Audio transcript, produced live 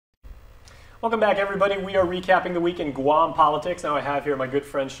Welcome back, everybody. We are recapping the week in Guam politics. Now I have here my good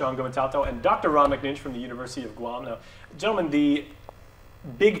friend Sean Gomatato and Dr. Ron McNinch from the University of Guam. Now, gentlemen, the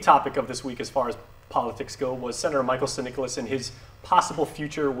big topic of this week as far as politics go was Senator Michael Nicholas and his possible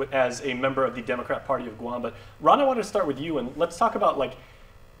future as a member of the Democrat Party of Guam. But Ron, I wanted to start with you, and let's talk about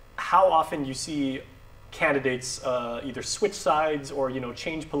how often you see candidates either switch sides or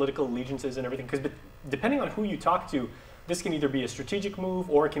change political allegiances and everything. Because depending on who you talk to, this can either be a strategic move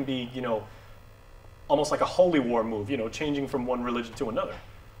or it can be almost like a holy war move, changing from one religion to another.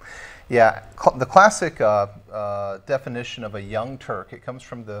 Yeah, the classic definition of a young Turk, it comes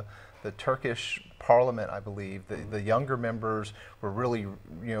from the Turkish parliament, I believe. The younger members were really,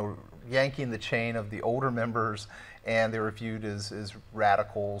 yanking the chain of the older members, and they were viewed as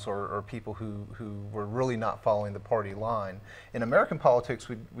radicals or people who were really not following the party line. In American politics,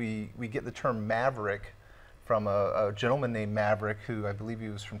 we get the term maverick from a gentleman named Maverick, who I believe he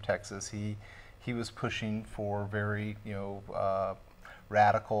was from Texas. He was pushing for very,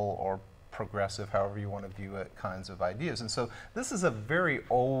 radical or progressive, however you want to view it, kinds of ideas. And so this is a very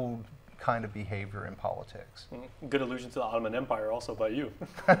old kind of behavior in politics. Good allusion to the Ottoman Empire also by you.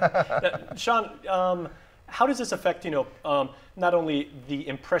 Sean, how does this affect, not only the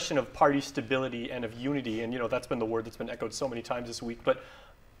impression of party stability and of unity, and that's been the word that's been echoed so many times this week, but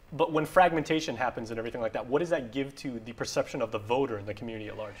when fragmentation happens and everything like that, what does that give to the perception of the voter and the community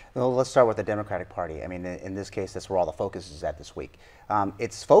at large? Well, let's start with the Democratic Party. I mean, in this case, that's where all the focus is at this week.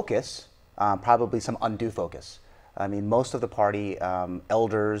 Its focus, probably some undue focus. I mean, most of the party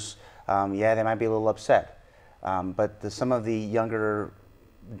elders, yeah, they might be a little upset. But some of the younger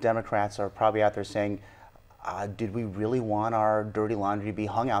Democrats are probably out there saying, did we really want our dirty laundry to be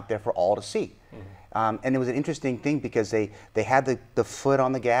hung out there for all to see? Mm-hmm. And it was an interesting thing because they had the foot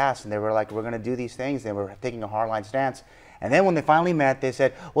on the gas and they were like, we're going to do these things. They were taking a hardline stance. And then when they finally met, they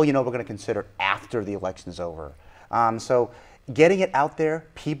said, well, we're going to consider after the election is over. So getting it out there,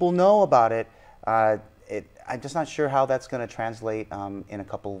 people know about it. I'm just not sure how that's going to translate in a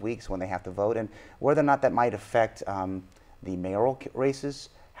couple of weeks when they have to vote, and whether or not that might affect the mayoral races,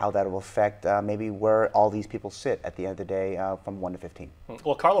 how that will affect maybe where all these people sit at the end of the day from 1 to 15.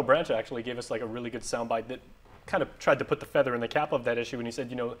 Well, Carlo Branch actually gave us a really good soundbite that kind of tried to put the feather in the cap of that issue, and he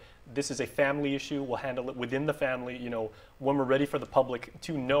said, this is a family issue. We'll handle it within the family. When we're ready for the public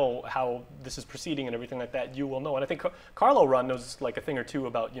to know how this is proceeding and everything like that, you will know. And I think Carlo, Ron, knows a thing or two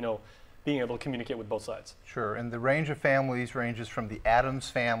about, being able to communicate with both sides. Sure, and the range of families ranges from the Addams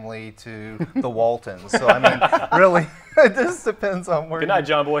family to the Waltons. So I mean, really, it just depends on where. Good night,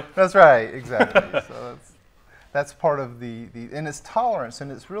 John Boy. That's right, exactly. So that's part of and it's tolerance,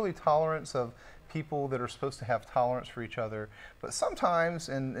 and it's really tolerance of people that are supposed to have tolerance for each other. But sometimes,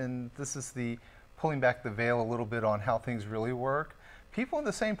 and this is the pulling back the veil a little bit on how things really work, people in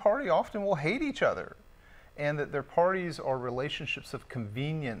the same party often will hate each other, and that their parties are relationships of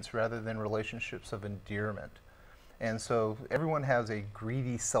convenience rather than relationships of endearment. And so everyone has a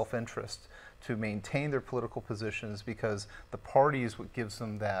greedy self-interest to maintain their political positions because the party is what gives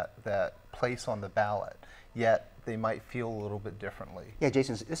them that place on the ballot, yet they might feel a little bit differently. Yeah,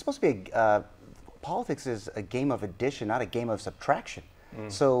 Jason, it's supposed to be politics is a game of addition, not a game of subtraction.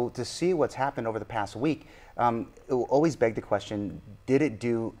 So to see what's happened over the past week, it will always beg the question, did it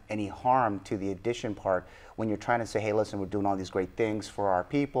do any harm to the addition part when you're trying to say, hey, listen, we're doing all these great things for our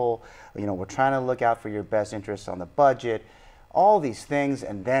people, we're trying to look out for your best interests on the budget, all these things,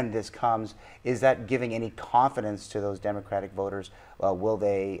 and then this comes. Is that giving any confidence to those Democratic voters? Will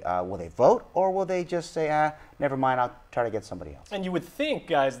they vote, or will they just say, never mind, I'll try to get somebody else? And you would think,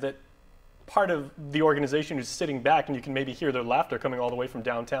 guys, that part of the organization who's sitting back, and you can maybe hear their laughter coming all the way from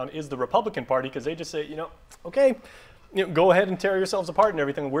downtown, is the Republican Party, because they just say, okay, go ahead and tear yourselves apart and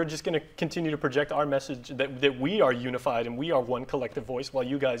everything. We're just going to continue to project our message that we are unified and we are one collective voice, while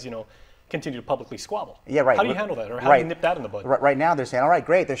you guys, continue to publicly squabble. Yeah, right. How do you handle that, or how do you nip that in the bud? Right now, they're saying, all right,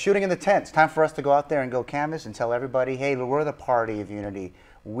 great, they're shooting in the tent. It's time for us to go out there and go canvass and tell everybody, hey, we're the party of unity.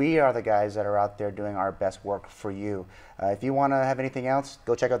 We are the guys that are out there doing our best work for you. If you want to have anything else,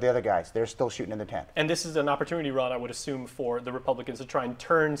 go check out the other guys. They're still shooting in the tent. And this is an opportunity, Ron, I would assume, for the Republicans to try and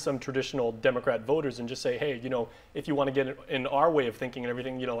turn some traditional Democrat voters and just say, hey, if you want to get in our way of thinking and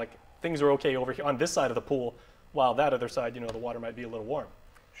everything, things are okay over here on this side of the pool, while that other side, the water might be a little warm.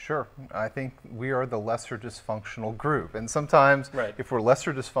 Sure. I think we are the lesser dysfunctional group. And sometimes, if we're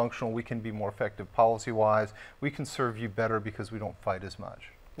lesser dysfunctional, we can be more effective policy-wise. We can serve you better because we don't fight as much.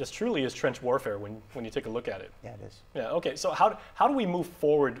 This truly is trench warfare when you take a look at it. Yeah, it is. Yeah, okay. So how do we move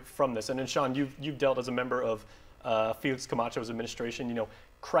forward from this? And then, Sean, you've dealt as a member of Felix Camacho's administration,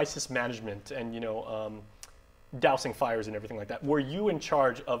 crisis management and, dousing fires and everything like that. Were you in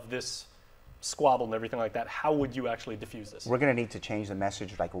charge of this squabbled and everything like that. How would you actually diffuse this? We're going to need to change the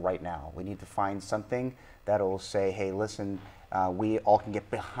message like right now. We need to find something that'll say, hey, listen, we all can get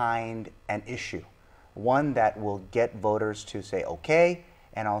behind an issue. One that will get voters to say okay,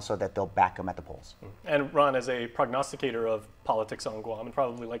 and also that they'll back them at the polls. And Ron, as a prognosticator of politics on Guam, and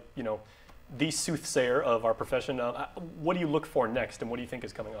probably like, you know, the soothsayer of our profession, what do you look for next, and what do you think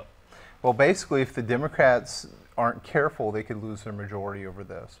is coming up? Well, basically, if the Democrats aren't careful, they could lose their majority over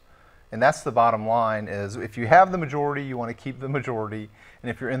this. And that's the bottom line, is if you have the majority, you want to keep the majority. And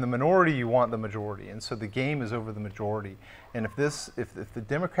if you're in the minority, you want the majority. And so the game is over the majority. And if the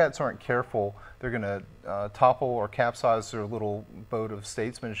Democrats aren't careful, they're going to topple or capsize their little boat of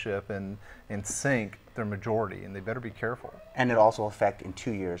statesmanship and sink their majority. And they better be careful. And it'll also affect in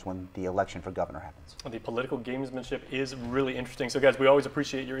 2 years when the election for governor happens. The political gamesmanship is really interesting. So guys, we always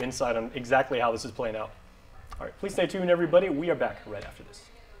appreciate your insight on exactly how this is playing out. All right, please stay tuned, everybody. We are back right after this.